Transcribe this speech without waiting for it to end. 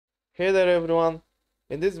Hey there everyone,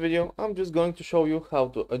 in this video I'm just going to show you how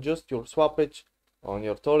to adjust your swappage on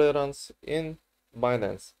your tolerance in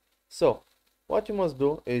Binance. So what you must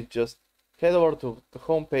do is just head over to the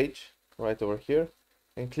home page right over here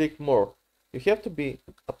and click more. You have to be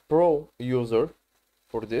a pro user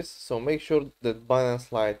for this, so make sure that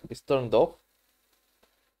Binance Lite is turned off.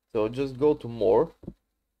 So just go to more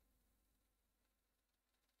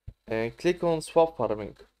and click on swap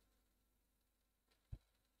farming.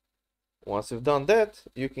 Once you've done that,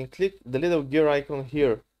 you can click the little gear icon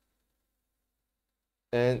here,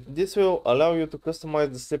 and this will allow you to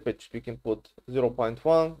customize the slippage. You can put 0.1,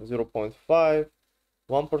 0.5,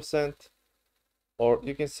 1%, or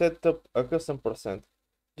you can set up a custom percent.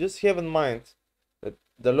 Just have in mind that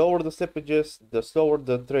the lower the slippage is, the slower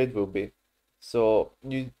the trade will be. So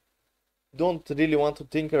you don't really want to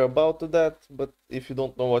tinker about that, but if you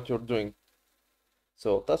don't know what you're doing.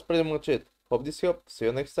 So that's pretty much it. Hope this helped. See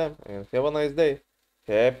you next time and have a nice day.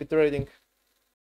 Happy trading.